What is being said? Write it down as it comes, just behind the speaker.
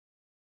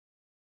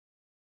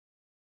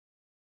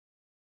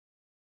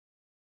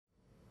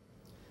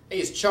Hey,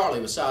 it's Charlie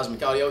with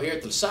Seismic Audio here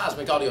at the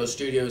Seismic Audio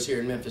Studios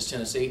here in Memphis,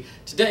 Tennessee.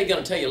 Today, I'm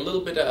going to tell you a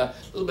little bit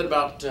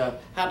about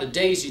how to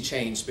daisy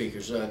chain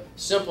speakers. A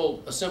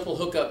simple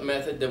hookup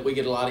method that we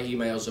get a lot of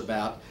emails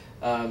about.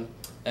 How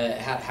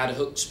to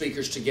hook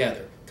speakers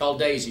together, called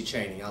daisy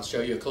chaining. I'll show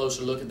you a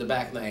closer look at the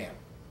back of the amp.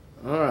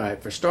 All right.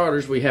 For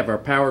starters, we have our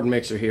powered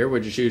mixer here.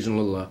 We're just using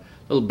a little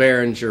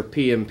Behringer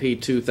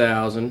PMP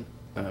 2000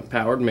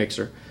 powered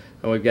mixer,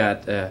 and we've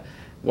got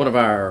one of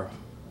our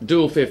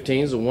dual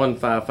 15s, a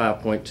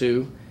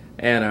 155.2,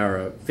 and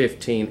our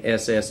 15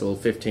 SS, a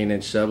little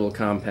 15-inch sub, a little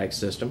compact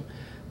system.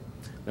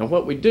 Now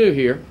what we do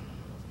here,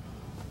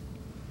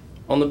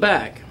 on the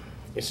back,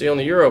 you see on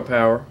the Euro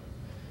Power,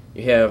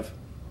 you have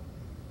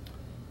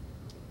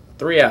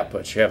three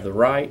outputs. You have the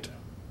right,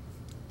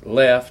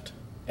 left,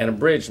 and a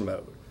bridge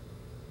mode.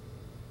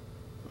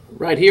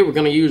 Right here we're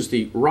going to use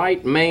the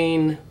right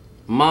main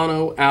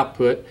mono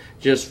output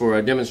just for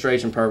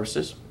demonstration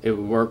purposes. It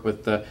will work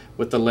with the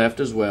left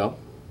as well.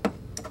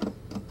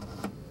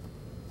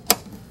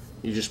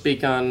 You just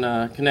speak on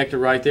connector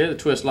right there, the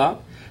twist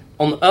lock.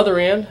 On the other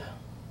end,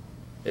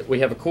 we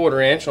have a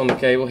 1/4 inch on the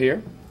cable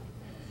here.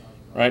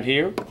 Right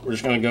here, we're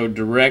just going to go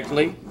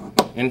directly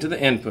into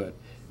the input.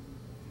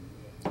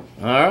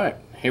 Alright,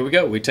 here we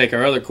go. We take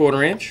our other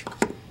 1/4 inch,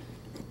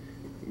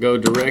 go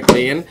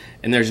directly in,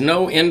 and there's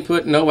no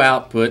input, no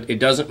output. It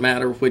doesn't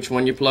matter which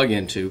one you plug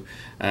into.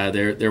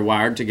 They're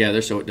wired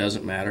together, so it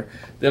doesn't matter.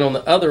 Then on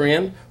the other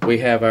end, we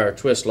have our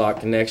twist lock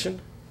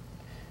connection.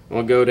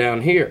 We'll go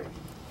down here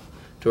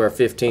to our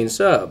 15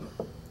 sub.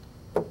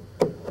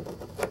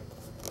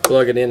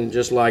 Plug it in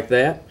just like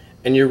that,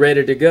 and you're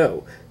ready to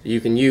go.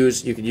 You could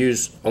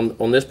use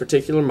on this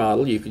particular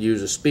model, you could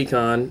use a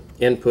speak-on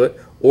input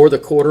or the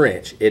 1/4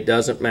 inch. It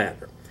doesn't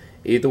matter.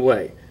 Either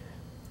way.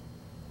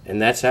 And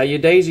that's how you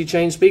daisy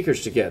chain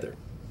speakers together.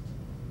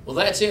 Well,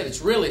 that's it.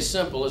 It's really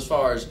simple as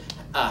far as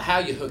how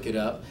you hook it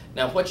up.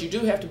 Now, what you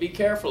do have to be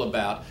careful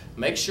about,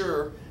 make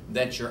sure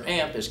that your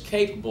amp is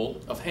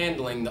capable of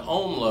handling the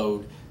ohm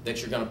load that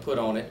you're going to put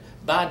on it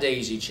by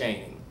daisy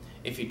chaining.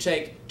 If you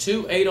take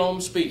two 8-ohm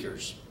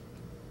speakers,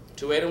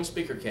 two 8-ohm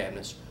speaker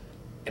cabinets,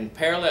 and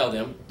parallel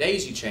them,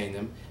 daisy chain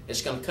them,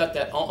 it's going to cut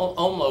that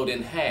ohm load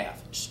in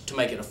half to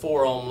make it a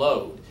 4-ohm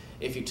load.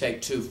 If you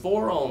take two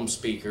 4-ohm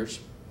speakers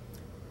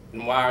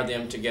and wire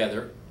them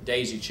together,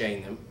 daisy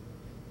chain them,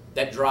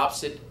 that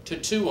drops it to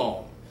 2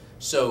 ohm.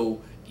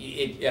 So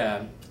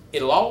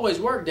it'll always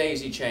work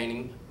daisy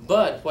chaining,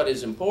 but what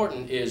is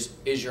important is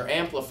your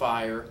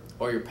amplifier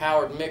or your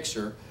powered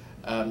mixer,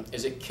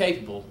 is it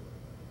capable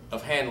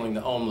of handling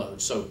the ohm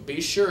load? So be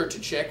sure to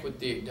check with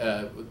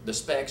the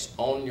specs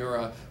on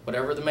your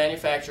whatever the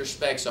manufacturer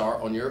specs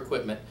are on your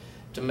equipment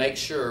to make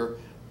sure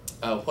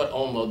what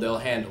ohm load they'll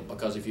handle.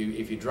 Because if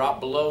you drop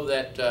below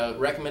that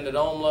recommended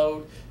ohm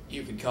load,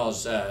 you could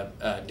cause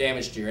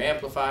damage to your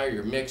amplifier,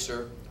 your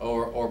mixer,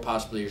 or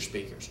possibly your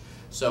speakers.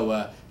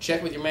 So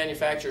check with your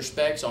manufacturer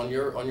specs on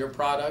your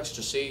products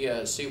to see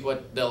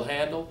what they'll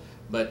handle.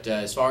 But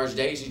as far as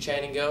daisy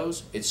chaining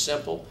goes, it's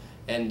simple,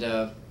 and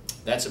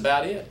that's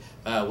about it.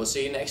 We'll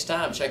see you next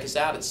time. Check us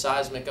out at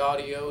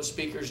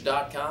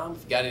seismicaudiospeakers.com. If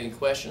you've got any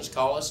questions,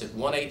 call us at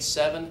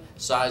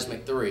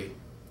 187-SEISMIC3.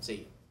 See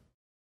you.